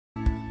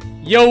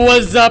Yo,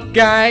 what's up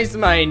guys?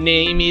 My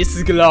name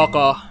is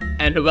GLOCO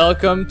and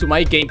welcome to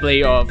my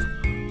gameplay of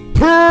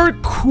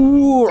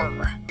Purrkour.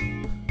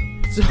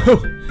 So,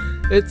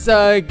 it's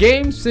a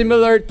game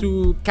similar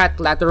to cat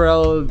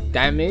lateral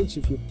damage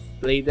if you've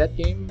played that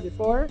game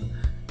before.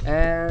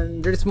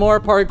 And there's more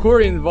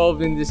parkour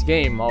involved in this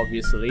game,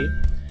 obviously.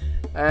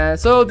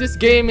 So this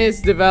game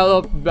is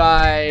developed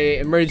by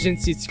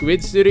Emergency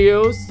Squid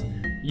Studios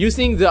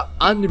using the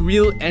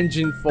Unreal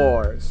Engine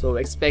 4. So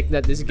expect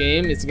that this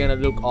game is gonna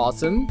look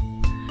awesome.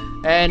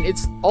 And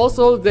it's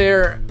also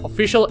their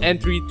official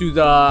entry to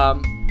the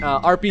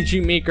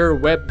RPG Maker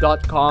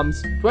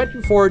Web.com's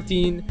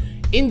 2014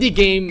 Indie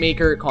Game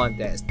Maker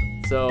Contest.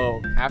 So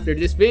after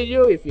this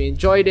video, if you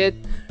enjoyed it,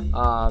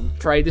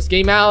 try this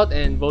game out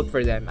and vote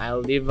for them.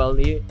 I'll leave a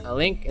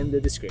link in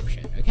the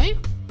description, okay?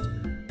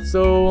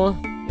 So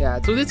yeah,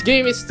 so this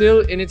game is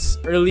still in its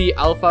early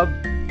alpha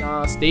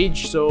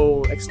stage,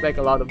 so expect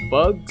a lot of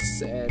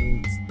bugs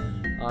and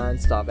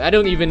stuff. I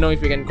don't even know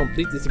if we can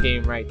complete this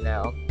game right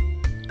now,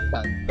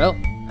 but well,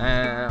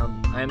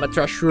 I'm a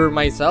treasurer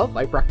myself.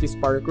 I practice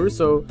parkour,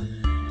 so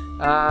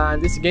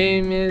this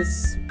game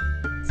is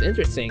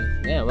interesting.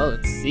 Yeah, well,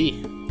 let's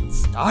see.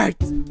 Let's start.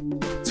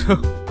 So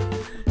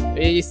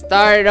we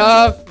start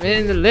off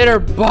in the litter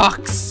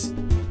box.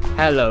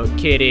 Hello,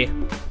 kitty.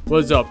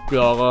 What's up,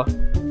 GLOCO?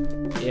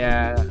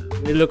 Yeah,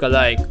 we look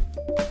alike.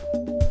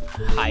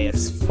 High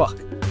as fuck.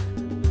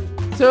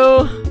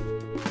 So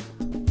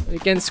we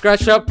can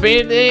scratch up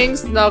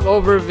paintings, knock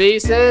over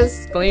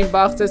vases, claim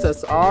boxes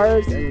as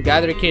ours, and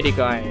gather kitty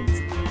coins.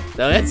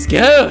 So let's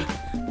go!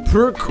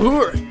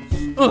 Purrkour!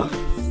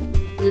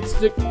 It's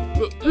the...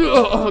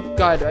 Oh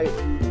god,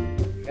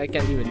 I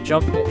can't even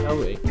jump it. Oh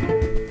wait.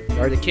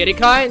 Are the kitty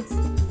coins?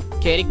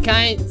 Kitty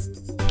coins?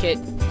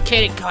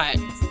 Kitty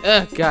coins.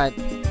 Oh god.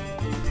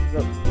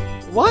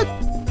 What?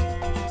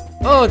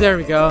 Oh, there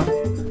we go.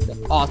 The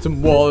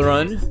awesome wall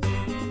run.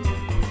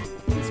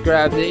 Let's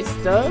grab this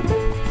stuff.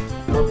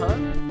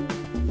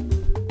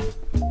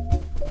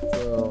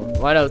 So,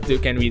 what else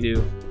can we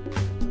do?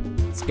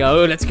 Let's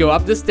go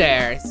up the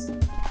stairs.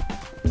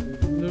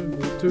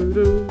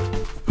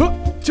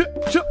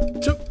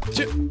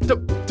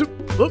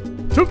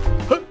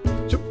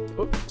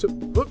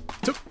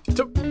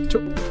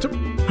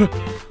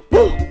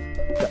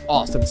 The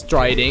awesome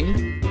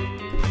striding.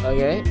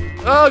 Okay.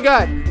 Oh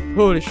god.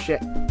 Holy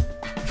shit.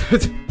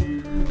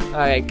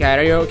 Alright, cat,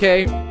 are you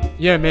okay?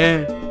 Yeah,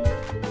 man.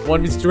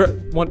 Want me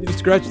to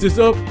scratch this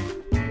up?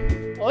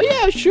 Oh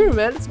yeah, sure,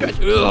 man. Let's scratch.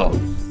 Ugh.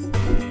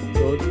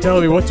 Don't tell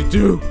me what to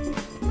do.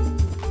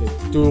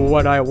 Just do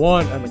what I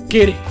want. I'm a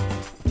kitty.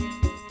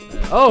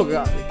 Oh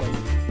god,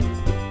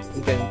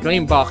 we can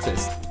claim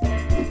boxes.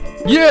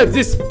 Yeah,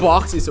 this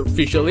box is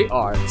officially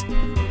ours.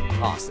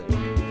 Awesome.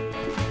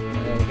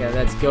 Okay,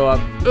 let's go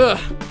up. Ugh.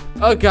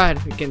 Oh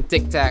god, we can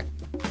tic-tac.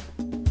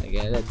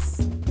 Okay,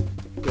 let's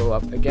go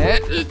up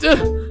again.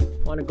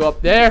 Wanna go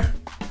up there?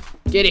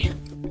 Kitty,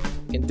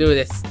 you can do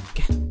this.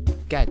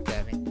 God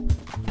damn it.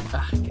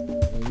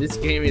 This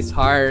game is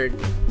hard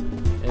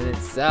in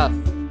itself.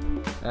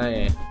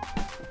 Okay.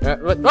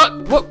 What?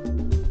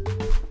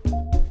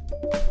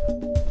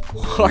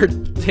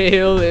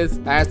 Hardtail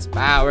has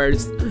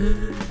powers.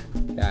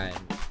 God,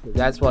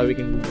 that's why we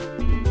can.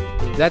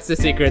 That's the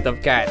secret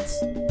of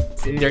cats.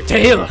 It's in their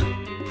tail.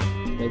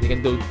 They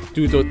can do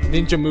those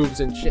ninja moves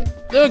and shit.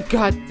 Oh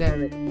god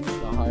damn it. It's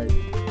so hard.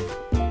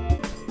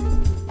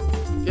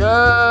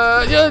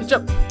 Yeah,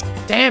 jump.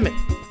 Damn it.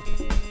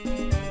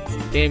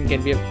 This game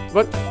can be a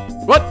what?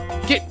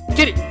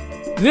 Kitty!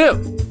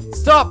 No!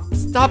 Stop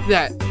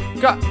that!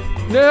 God,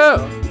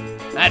 no!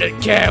 I don't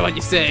care what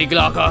you say,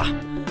 GLOCO.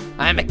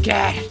 I'm a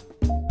cat.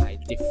 I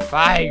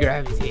defy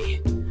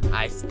gravity.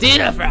 I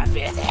steal from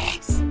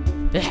physics.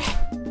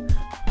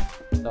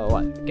 So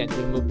what? Can't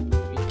we move?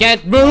 We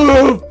can't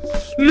move!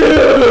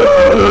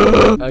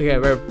 No! Okay,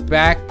 we're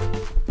back.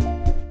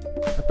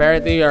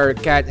 Apparently our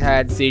cat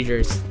had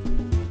seizures.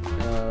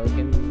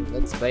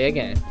 Let's play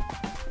again.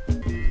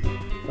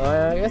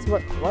 I guess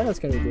what else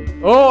can we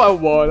do? Oh, I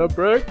wanna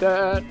break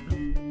that.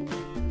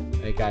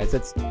 Hey guys,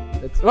 let's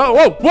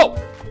whoa!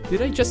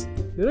 Did I just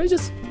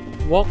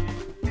walk?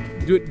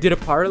 Did a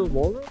parallel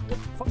wall? What the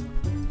fuck?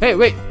 Hey,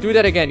 wait, do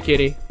that again,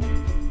 kitty.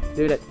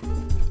 Do that.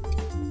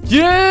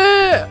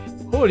 Yeah!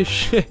 Holy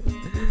shit.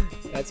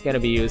 That's gonna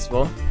be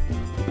useful.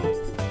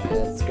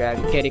 Let's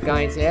grab the kitty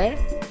coins here.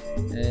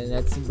 And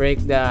let's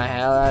break the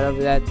hell out of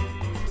that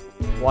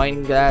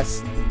wine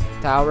glass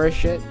tower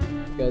shit.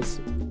 Because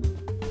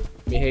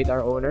we hate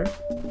our owner.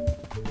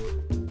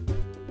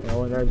 The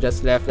owner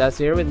just left us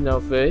here with no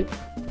food.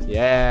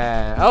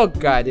 Yeah. Oh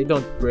god, they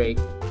don't break.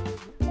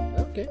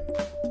 Okay.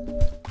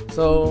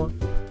 So,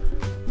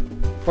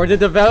 for the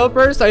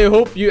developers, I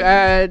hope you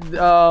add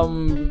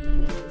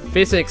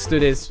physics to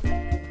this.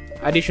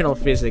 Additional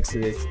physics to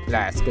this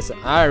class, because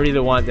I really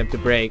want them to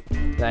break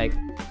like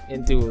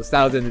into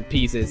 1,000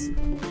 pieces.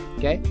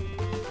 Okay,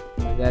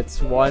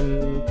 that's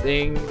one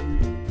thing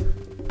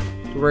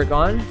to work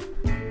on.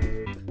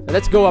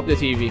 Let's go up the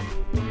TV.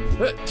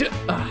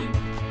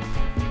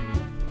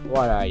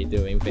 What are you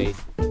doing, vase?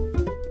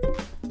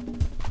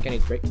 Can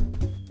it break?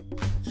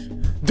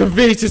 The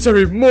vases are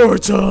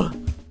immortal!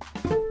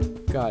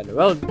 God,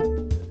 well,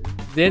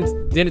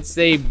 didn't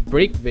say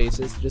break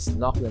vases, just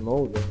knock them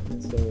over.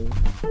 So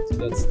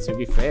that's to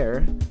be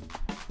fair.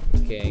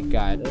 Okay,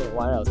 God,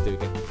 what else do we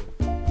get?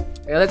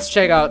 Okay, let's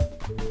check out.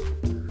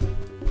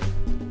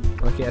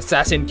 Okay,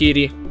 Assassin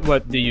Kitty,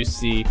 what do you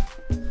see?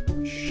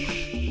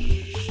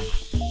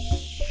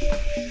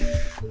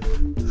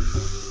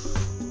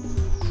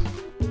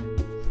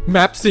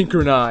 Map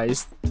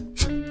synchronized.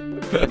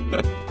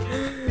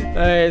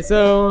 Alright,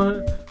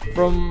 so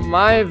from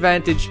my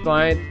vantage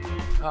point,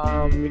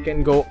 we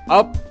can go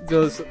up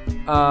those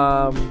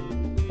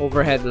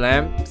overhead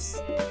lamps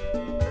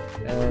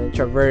and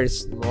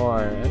traverse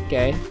more.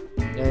 Okay,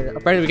 and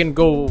apparently we can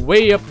go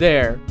way up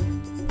there.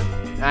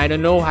 I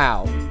don't know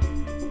how.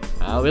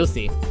 We'll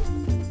see.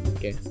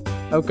 Okay.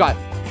 Oh God,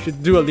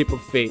 should do a leap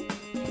of faith.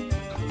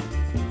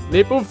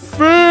 Leap of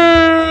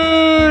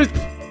faith.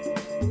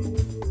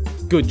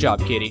 Good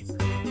job, kitty.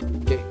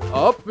 Okay,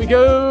 up we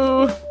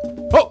go.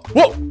 Oh,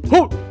 whoa,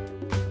 whoa!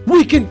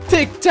 We can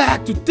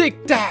tic-tac to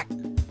tic-tac.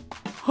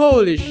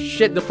 Holy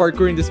shit, the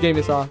parkour in this game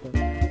is awesome.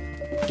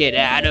 Get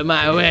out of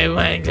my way,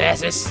 wine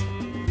glasses.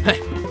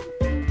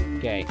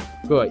 Okay,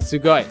 good.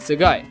 Sugoi.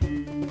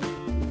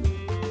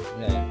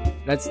 Yeah,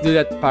 let's do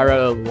that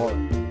parallel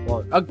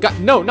wall. Oh God,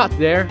 no, not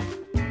there.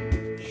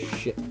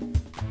 Shit.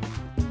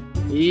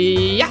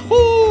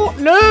 Yahoo!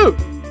 No!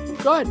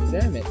 God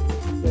damn it.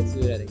 Let's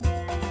do that again.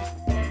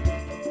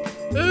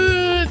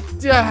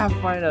 Yeah,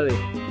 finally.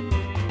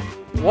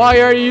 Why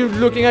are you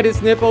looking at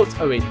his nipples?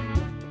 Oh wait.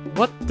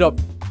 What the?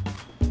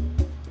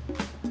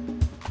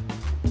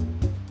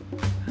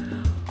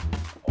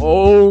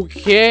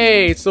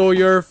 Okay, so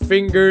you're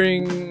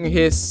fingering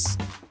his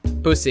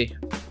pussy.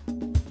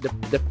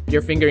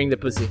 You're fingering the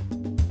pussy.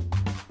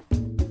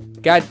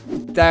 God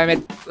damn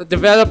it. The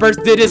developers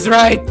did this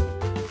right.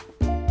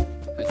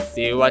 I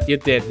see what you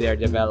did there,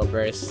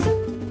 developers.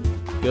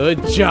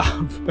 Good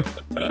job.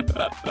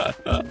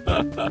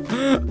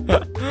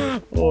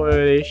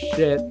 Holy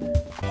shit.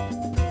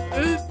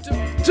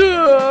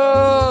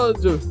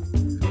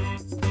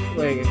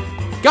 Wait.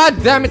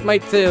 God damn it, my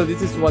tail.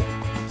 This is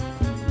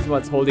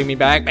what's holding me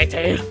back. My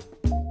tail.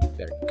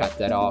 Better cut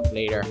that off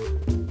later.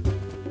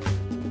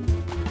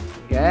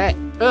 Okay.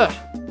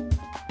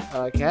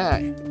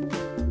 Okay.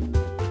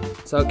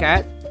 So,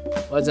 cat,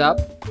 what's up?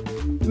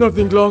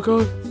 Nothing,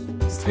 GLOCO.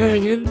 Just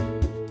hanging.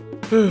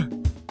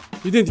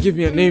 You didn't give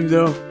me a name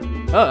though.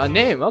 Oh, a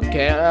name?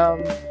 Okay.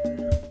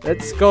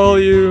 Let's call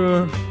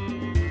you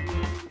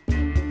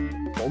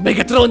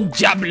Megatron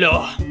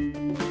Diablo.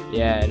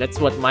 Yeah, that's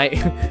what my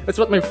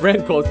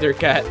friend calls their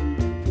cat.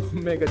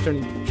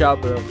 Megatron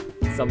Diablo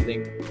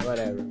something,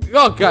 whatever.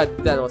 Oh God,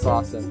 that was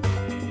awesome.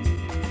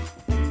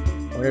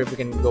 I wonder if we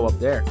can go up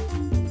there.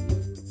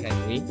 Can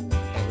we?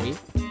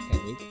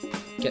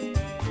 Get?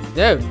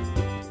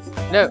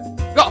 No.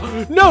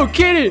 Oh, no,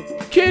 kitty.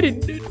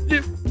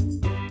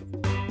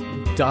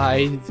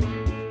 Died.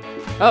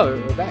 Oh,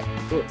 we're back.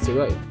 Cool.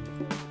 Sugoi.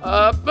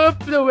 Up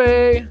the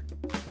way.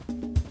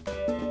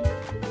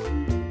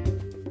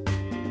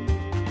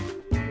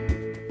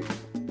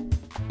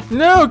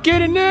 No,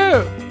 kitty,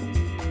 no.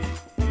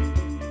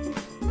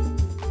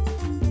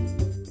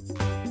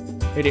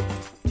 Hit it.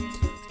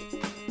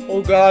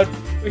 Oh God,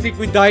 I think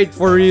we died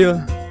for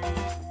real.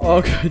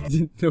 Oh God,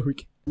 didn't know we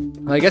can.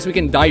 I guess we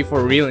can die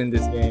for real in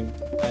this game.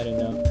 I don't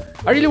know.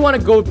 I really want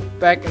to go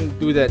back and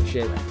do that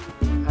shit.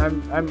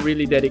 I'm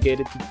really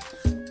dedicated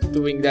to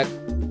doing that,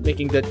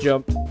 making that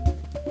jump.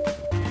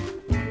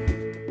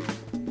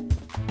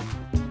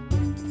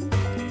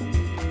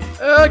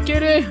 Oh,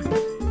 kitty!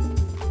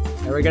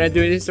 And we're gonna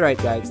do this right,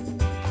 guys.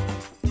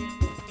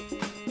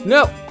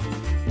 No!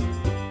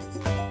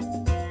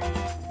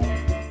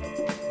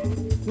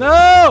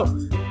 No!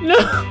 No!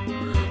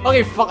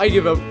 Okay, fuck, I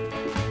give up.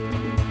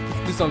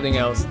 Let's do something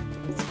else.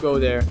 Let's go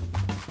there.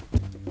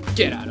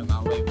 Get out of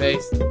my way,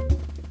 face.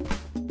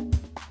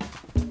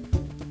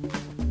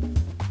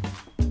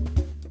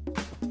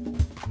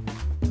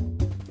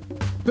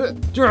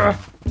 Go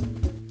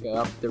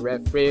up the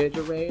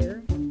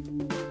refrigerator.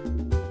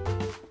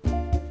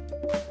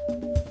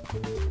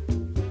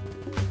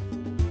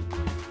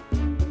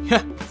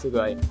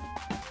 Sugoi.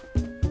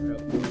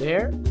 Open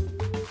there.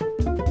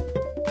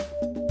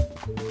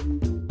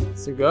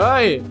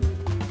 Sugoi!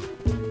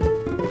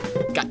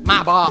 Got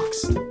my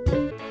box!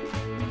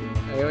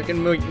 Okay, we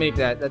can make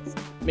that. Let's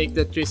make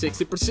that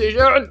 360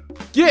 precision!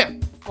 Yeah!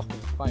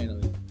 Fucking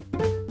finally.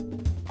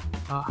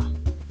 Ah.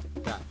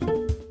 God.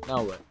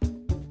 Now what?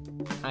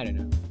 I don't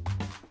know.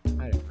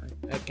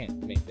 I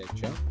can't make that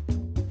jump.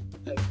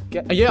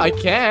 Yeah, I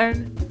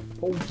can!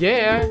 Oh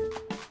yeah!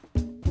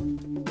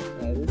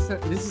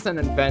 This is an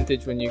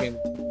advantage when you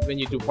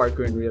do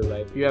parkour in real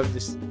life. You have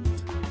this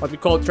what we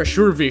call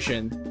treasure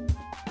vision.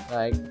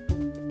 Like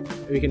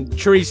we can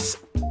trace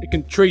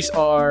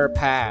our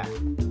path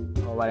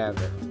or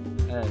whatever.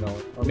 I don't know.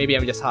 Or maybe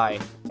I'm just high.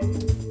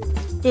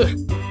 Ugh.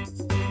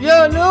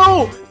 Yeah,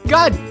 no!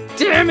 God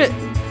damn it!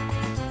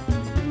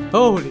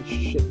 Holy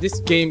shit, this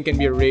game can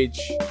be a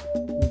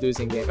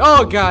rage-inducing game.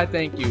 Oh god,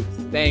 thank you.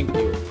 Thank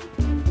you.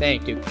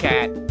 Thank you,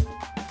 cat.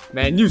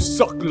 Man, you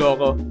suck,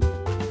 GLOCO.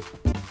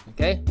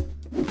 Okay.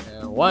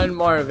 And one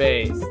more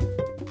vase.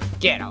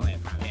 Get away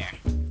from here.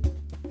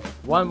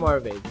 One more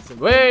vase. It's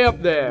way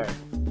up there.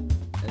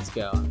 Let's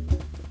go.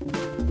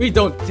 We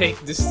don't take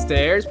the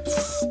stairs.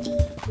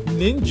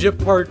 Ninja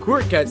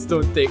parkour cats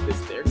don't take the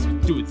stairs. We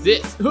do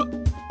this.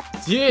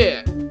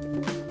 Yeah.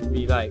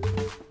 We like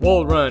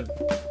wall run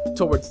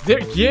towards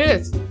there.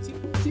 Yes.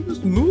 See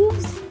those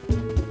moves?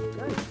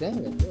 God damn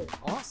it, they're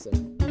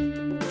awesome.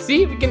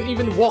 See, we can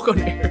even walk on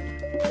air.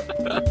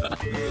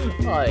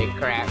 Holy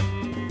crap.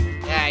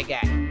 Yeah, I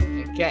got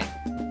it. Okay.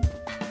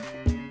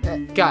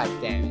 God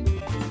damn it.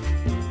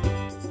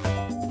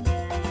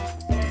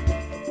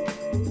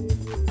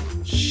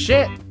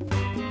 Shit.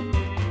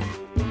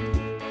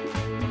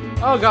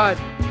 Oh god.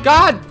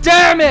 God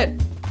damn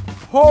it!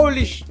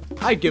 Holy sh...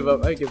 I give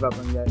up on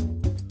that.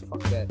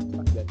 Fuck that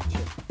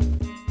shit.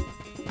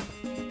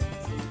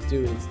 Let's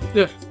do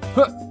this.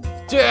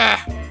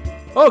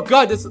 Oh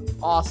god, this is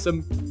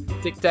awesome.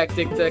 Tic-tac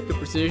to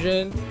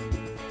precision.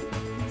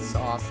 It's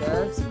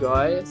awesome.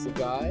 SUGOI.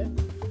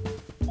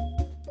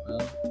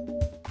 Well,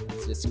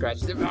 let's just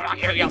scratch them. Oh,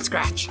 here we go,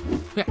 scratch.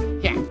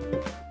 Yeah.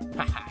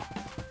 Haha,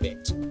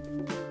 bitch.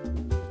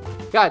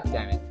 God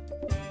damn it.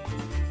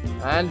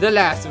 And the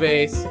last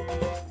vase.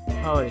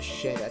 Holy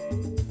shit, at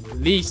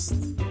least.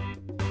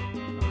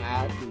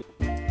 How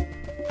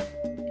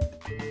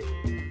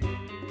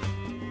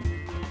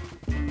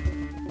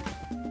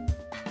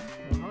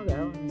the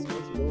hell am I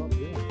supposed to go up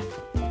there?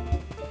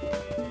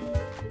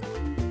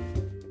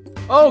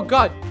 Oh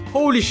god!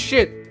 Holy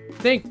shit!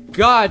 Thank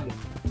god!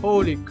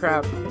 Holy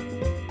crap.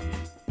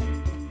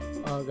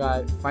 Oh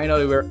god,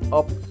 finally we're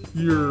up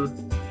here.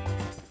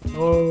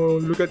 Oh,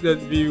 look at that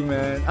view,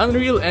 man.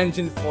 Unreal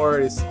Engine 4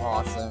 is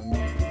awesome.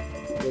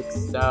 Looks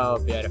so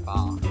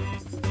beautiful.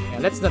 Yeah,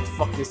 let's not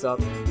fuck this up.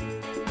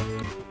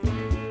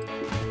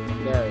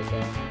 There we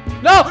go.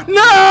 No!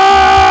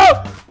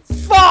 No!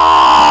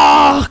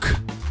 Fuck!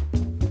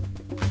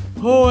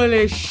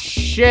 Holy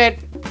shit!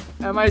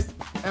 Am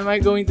I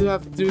going to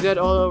have to do that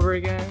all over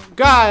again?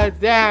 God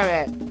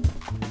damn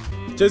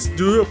it! Just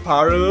do a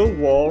parallel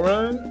wall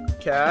run,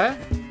 cat.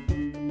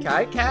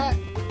 Cat.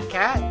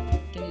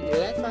 Can you do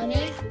that for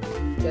me?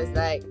 Because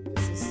like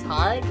this is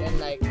hard and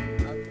like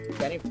I'm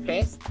getting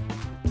pissed.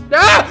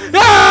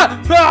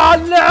 Ah! Oh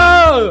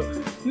no!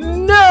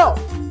 No!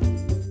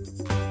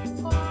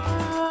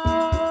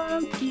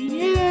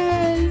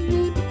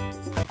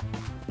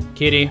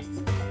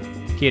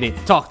 Kitty,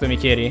 talk to me,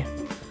 Kitty.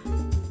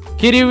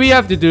 Kitty, we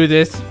have to do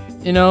this.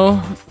 You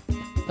know,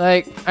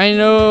 like I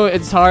know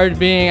it's hard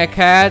being a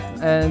cat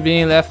and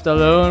being left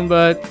alone,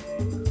 but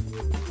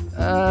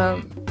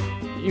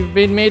you've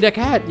been made a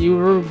cat. You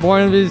were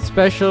born with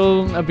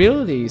special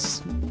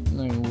abilities,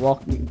 like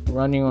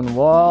running on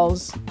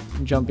walls,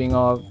 jumping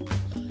off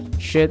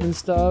shit and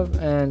stuff,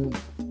 and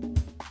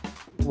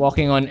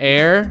walking on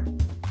air.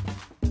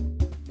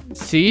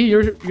 See,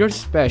 you're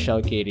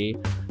special, Kitty.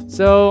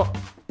 So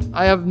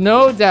I have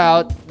no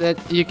doubt that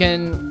you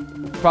can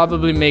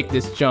probably make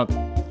this jump.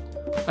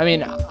 I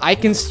mean, I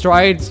can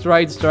stride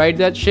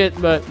that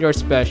shit, but you're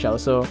special,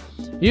 so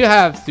you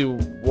have to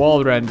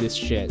wall run this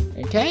shit,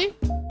 okay?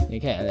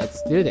 Okay,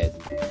 let's do this.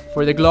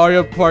 For the glory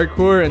of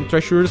parkour and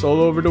treasures all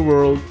over the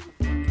world.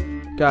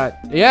 God,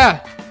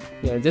 yeah,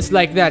 just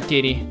like that,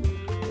 Kitty.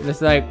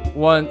 Just like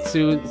 1,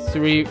 2,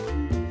 3,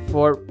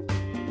 4,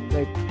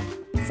 like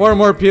 4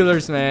 more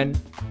pillars, man.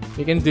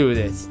 You can do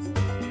this.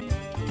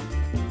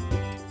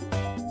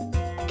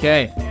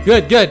 Okay,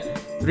 good.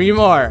 3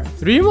 more,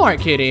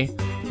 Kitty.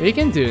 We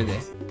can do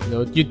this.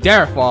 Don't you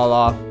dare fall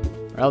off,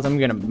 or else I'm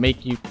gonna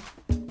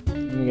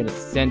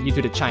send you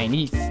to the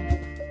Chinese.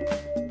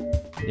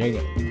 They're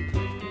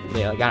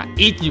gonna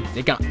eat you.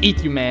 They're gonna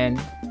eat you, man.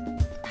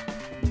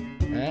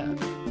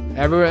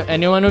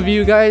 Any one of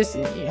you guys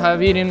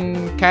have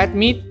eaten cat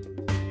meat?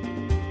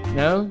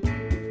 No?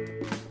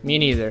 Me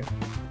neither.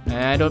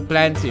 I don't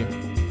plan to.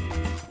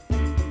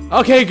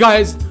 Okay,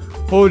 guys.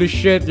 Holy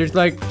shit, there's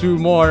like 2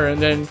 more,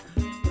 and then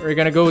we're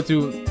gonna go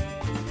to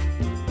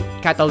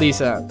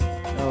Catalisa.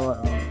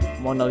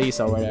 Mona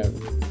Lisa, whatever.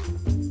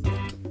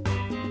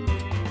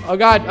 Oh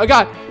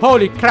god.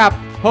 Holy crap.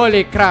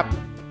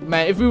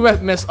 Man, if we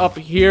mess up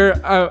here,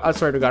 I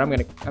swear to god, I'm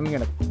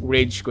gonna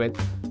rage quit.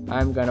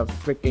 I'm gonna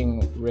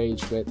freaking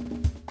rage quit.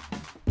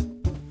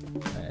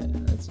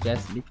 Let's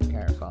just be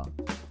careful.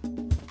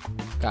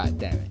 God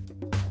damn it.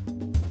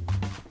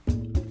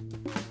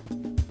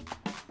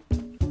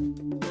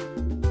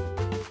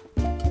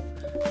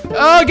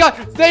 Oh god,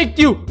 thank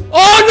you!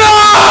 Oh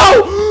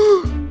no!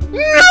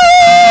 No!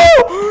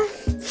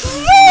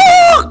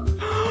 Fuck!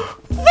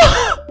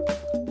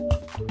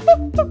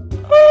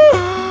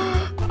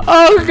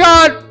 Oh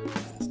god!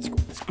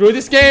 Screw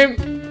this game.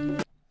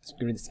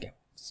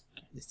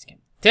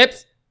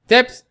 Tips?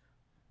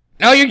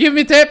 Now you give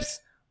me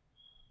tips?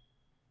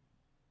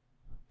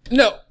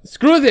 No,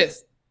 screw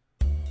this.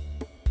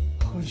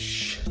 Holy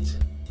shit.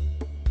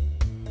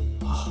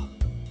 Oh.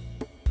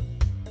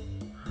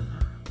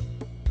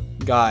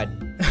 god.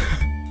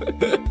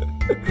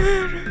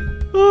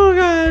 Oh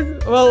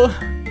god. Well,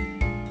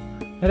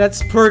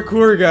 that's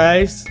Purrkour,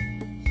 guys.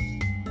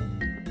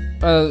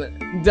 Well,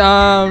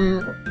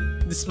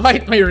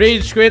 despite my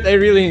rage quit, I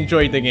really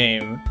enjoyed the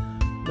game.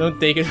 Don't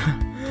take it.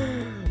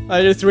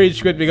 I just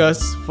rage quit because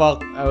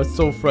fuck, I was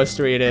so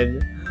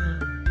frustrated.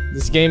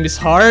 This game is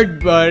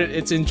hard, but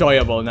it's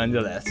enjoyable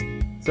nonetheless.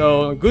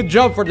 So good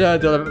job for the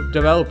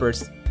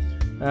developers.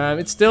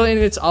 It's still in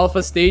its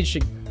alpha stage,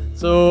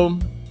 so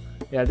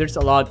yeah, there's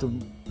a lot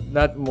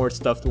more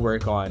stuff to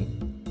work on.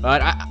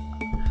 But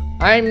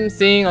I'm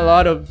seeing a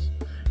lot of.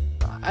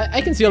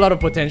 I can see a lot of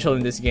potential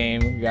in this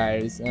game,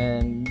 guys.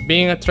 And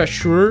being a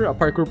treasure, a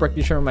parkour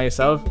practitioner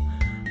myself,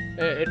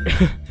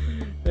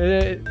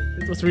 it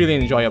was really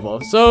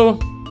enjoyable. So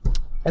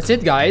that's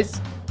it, guys.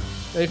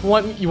 If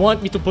you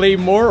want me to play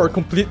more or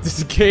complete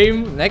this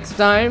game next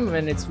time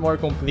when it's more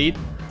complete,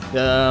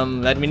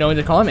 let me know in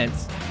the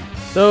comments.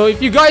 So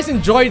if you guys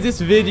enjoyed this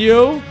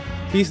video,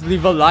 please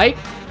leave a like,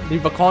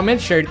 leave a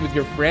comment, share it with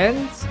your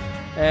friends.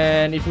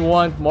 And if you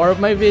want more of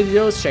my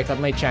videos, check out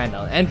my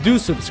channel and do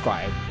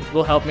subscribe. It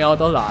will help me out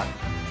a lot.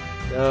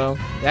 So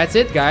that's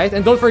it, guys,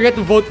 and don't forget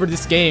to vote for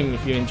this game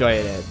if you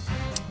enjoyed it.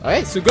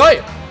 Alright,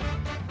 sugoi!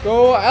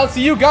 So I'll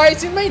see you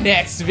guys in my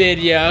next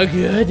video.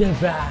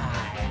 Goodbye.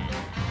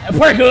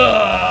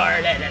 Parkour!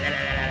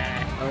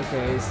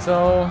 Okay,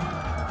 so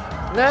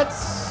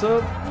let's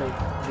wait,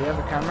 do we have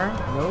a camera?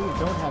 No, we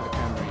don't have a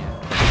camera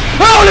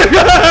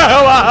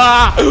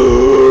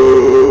yet.